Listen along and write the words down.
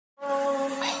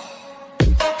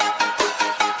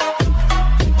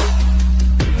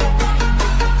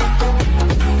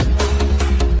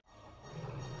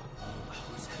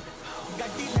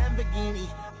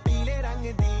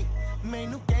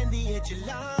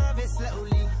chalaave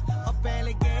slowly o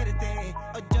pehle gherte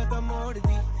o jadon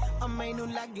morddi o mainu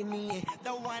lagni hai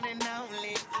the one and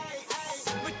only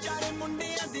ਵਿਚਾਰੇ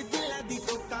ਮੁੰਡਿਆਂ ਦੇ ਦਿਲਾਂ ਦੀ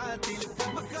ਤੂੰ ਕਾਤਿਲ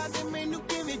ਮਖਾ ਦੇ ਮੈਨੂੰ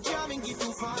ਕਿਵੇਂ ਜਾਵੇਂਗੀ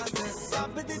ਤੂੰ ਫਾਸਟ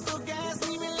ਸਭ ਦੇ ਤੋਂ ਗੈਸ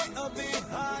ਨਹੀਂ ਮਿਲੇ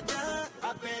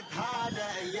a bit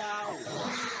harder yo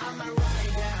I'm a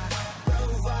rider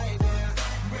provider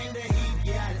bring the heat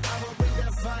girl I will bring the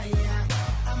fire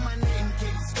and my name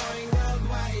keeps going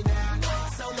worldwide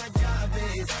so my job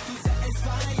is to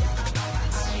satisfy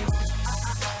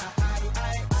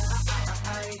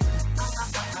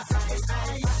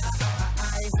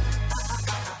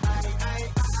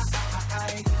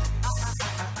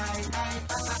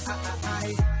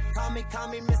Call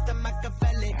me Mr.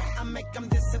 Machiavelli I make them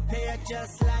disappear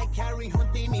just like Harry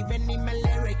Houdini Benny me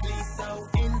lyrically so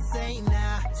insane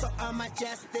so I'm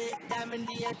majestic diamond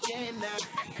the agenda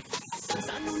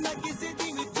Sanu na kisi di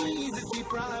cheese the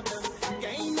problem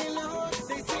Kahin lahore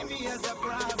they see me as a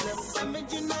problem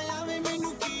Samajh na aave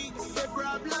mainu ki the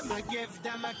problem I give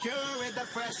them a cure with a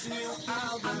fresh new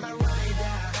album I'm a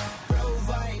rider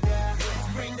provider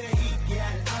bring the heat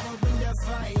girl I will bring the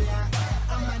fire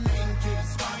and my name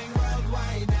keeps going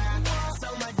worldwide so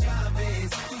my job is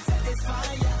to satisfy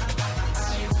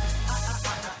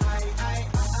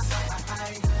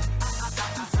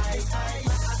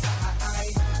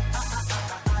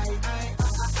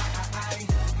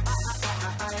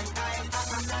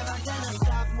I'm never gonna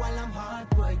stop while I'm hard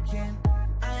working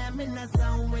I am in a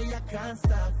zone where you can't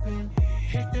stop it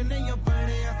hitting in your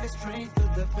body I feel straight to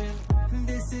the pin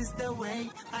This is the way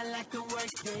I like to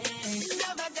work it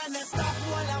Never gonna stop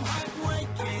while I'm hard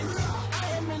working I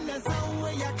am in the zone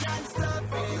where you can't stop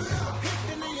it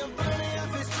hitting in your body I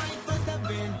feel straight to the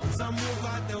pin So move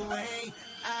out the way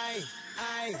I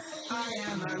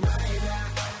am a rider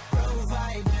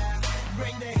provider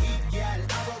bring the heat girl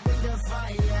I will bring the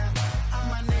fire and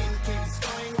my name keeps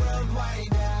going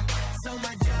worldwide so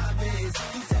my job is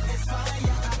to satisfy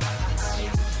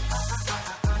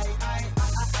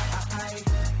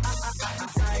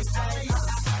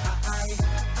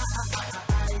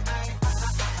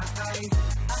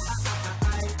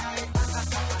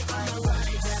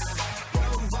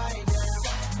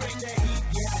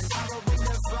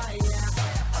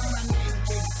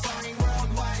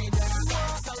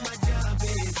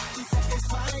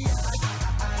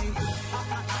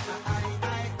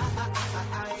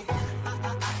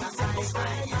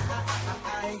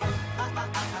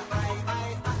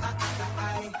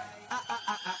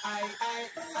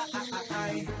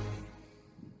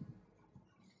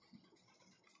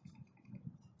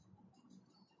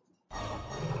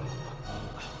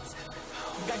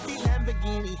ਗੱਡੀ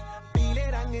Lamborghini ਪੀਲੇ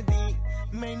ਰੰਗ ਦੀ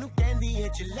ਮੈਨੂੰ ਕਹਿੰਦੀ ਏ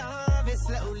ਚਲਾਵੇ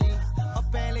slowly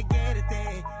ਉਹ ਪਹਿਲੇ gear ਤੇ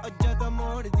ਉਹ ਜਦੋਂ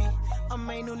ਮੋੜਦੀ ਉਹ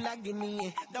ਮੈਨੂੰ ਲੱਗਨੀ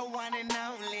ਏ the one and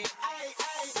only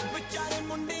ਵਿਚਾਰੇ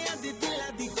ਮੁੰਡਿਆਂ ਦੇ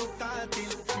ਦਿਲਾਂ ਦੀ ਤੂੰ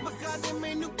ਕਾਤਿਲ ਮਖਾ ਦੇ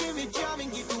ਮੈਨੂੰ ਕਿਵੇਂ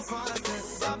ਜਾਵੇਂਗੀ ਤੂੰ ਫਾਸਟ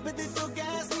ਸਭ ਦੇ ਤੋਂ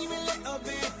ਗੈਸ ਨਹੀਂ ਮਿਲੇ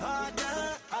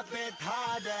a bit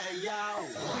harder yo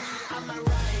I'm a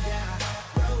rider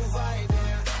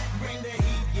provider bring the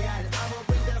heat girl I will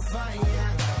bring the fire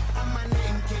and my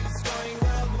name keeps going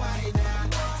worldwide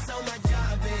so my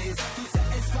job is to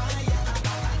satisfy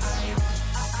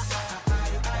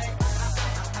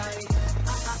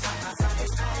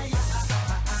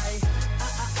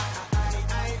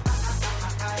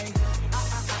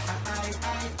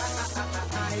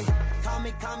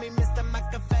Call me Mr.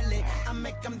 Machiavelli I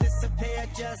make them disappear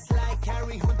just like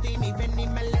Harry Houdini Benny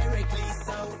me lyrically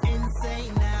so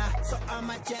insane so I'm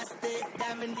majestic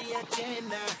diamond the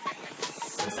agenda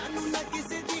Sanu na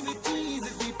kisi di cheese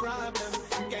the problem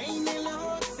Kahin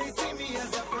lahore they see me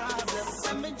as a problem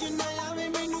Samajh na aave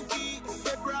mainu ki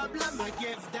the problem I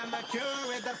give them a cure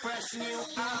with a fresh new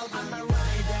album I'm a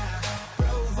rider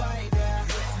provider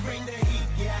bring the heat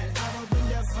girl I will bring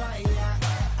the fire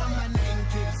and my name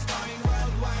keeps going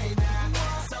worldwide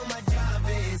so my job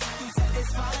is to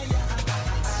satisfy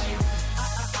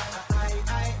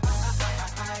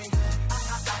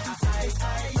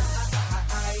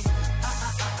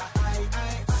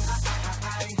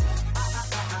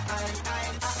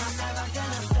I'm never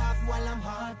gonna stop while I'm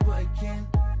hard working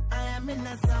I am in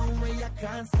a zone where you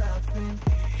can't stop it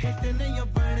hitting in your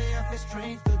body I feel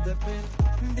straight to the pin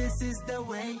This is the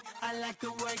way I like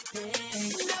to work it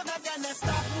Never gonna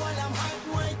stop while I'm hard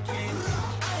working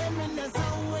I am in the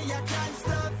zone where you can't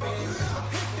stop it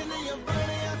hitting in your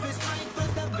body I feel straight to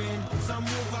the pin So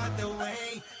move out the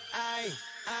way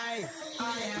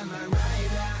I am a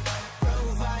rider